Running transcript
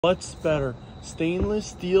What's better, stainless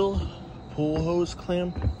steel pool hose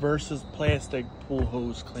clamp versus plastic pool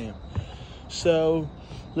hose clamp? So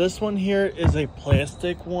this one here is a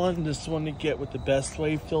plastic one. This one to get with the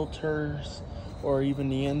Bestway filters or even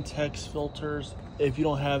the Intex filters. If you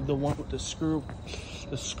don't have the one with the screw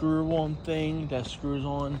on thing that screws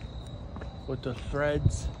on with the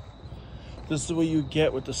threads, this is what you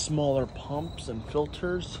get with the smaller pumps and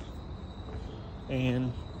filters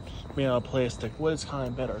and made out of plastic. What is kind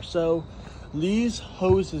of better? So these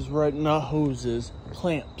hoses, right, not hoses,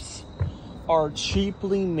 clamps are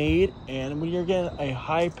cheaply made, and when you're getting a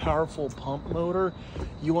high powerful pump motor,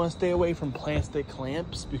 you want to stay away from plastic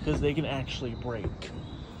clamps because they can actually break.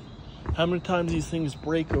 How many times these things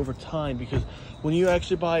break over time? Because when you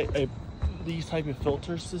actually buy these type of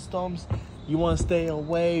filter systems, you want to stay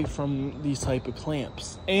away from these type of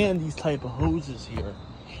clamps and these type of hoses here.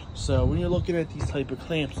 So when you're looking at these type of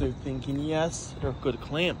clamps, you're thinking, yes, they're good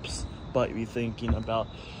clamps, but you're thinking about,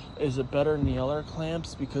 is it better than the other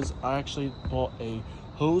clamps? Because I actually bought a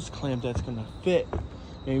hose clamp that's going to fit.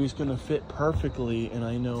 Maybe it's going to fit perfectly, and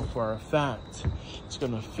I know for a fact it's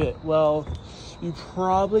going to fit. Well, you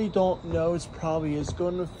probably don't know it probably is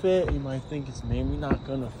going to fit. You might think it's maybe not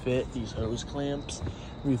going to fit, these hose clamps.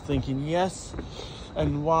 You're thinking, yes.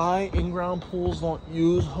 And why in-ground pools don't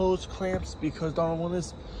use hose clamps? Because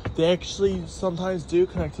they actually sometimes do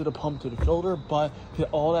connect to the pump to the filter, but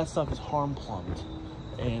all that stuff is harm plumbed.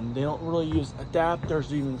 And they don't really use adapters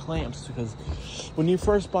or even clamps, because when you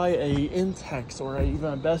first buy a Intex or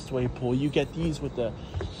even a Bestway pool, you get these with the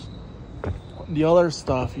other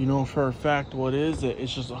stuff. You know for a fact what is it?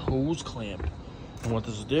 It's just a hose clamp. And what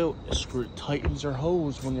does it do? It tightens your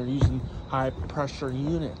hose when you're using high pressure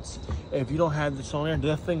units. If you don't have this on there,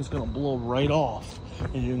 that thing's gonna blow right off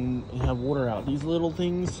and you can have water out. These little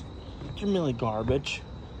things, they're mainly garbage.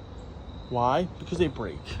 Why? Because they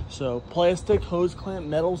break. So plastic hose clamp,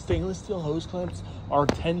 metal, stainless steel hose clamps are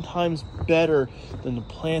 10 times better than the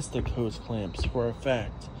plastic hose clamps for a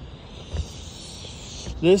fact.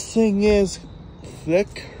 This thing is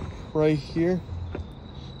thick right here.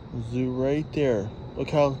 Zoom right there. Look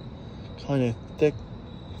how kind of thick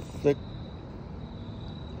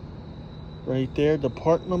right there. The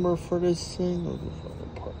part number for this thing,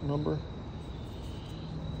 the part number,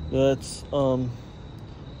 that's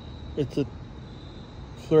it's a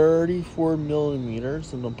 34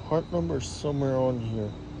 millimeters, and the part number is somewhere on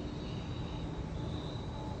here.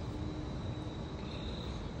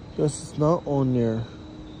 Guess it's not on there.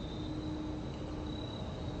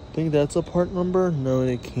 Think that's a part number? No,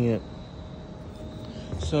 it can't.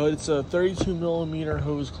 So it's a 32 millimeter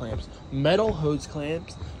hose clamps. Metal hose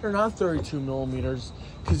clamps, they're not 32 millimeters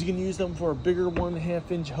because you can use them for bigger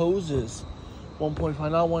 1.5 inch hoses.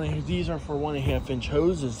 1.5, not 1.5. These are for 1.5 inch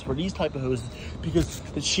hoses for these type of hoses, because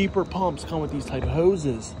the cheaper pumps come with these type of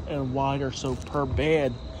hoses. And why they're so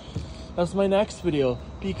bad. That's my next video,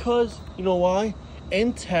 because you know why?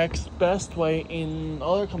 Intex, Bestway, and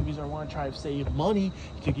other companies are want to try to save money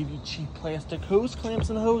to give you cheap plastic hose clamps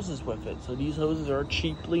and hoses with it. So these hoses are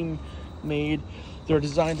cheaply made. They're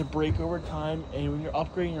designed to break over time, and when you're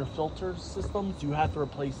upgrading your filter systems, you have to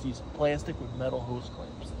replace these plastic with metal hose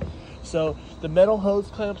clamps. So the metal hose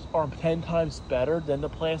clamps are 10 times better than the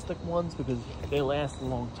plastic ones because they last a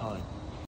long time.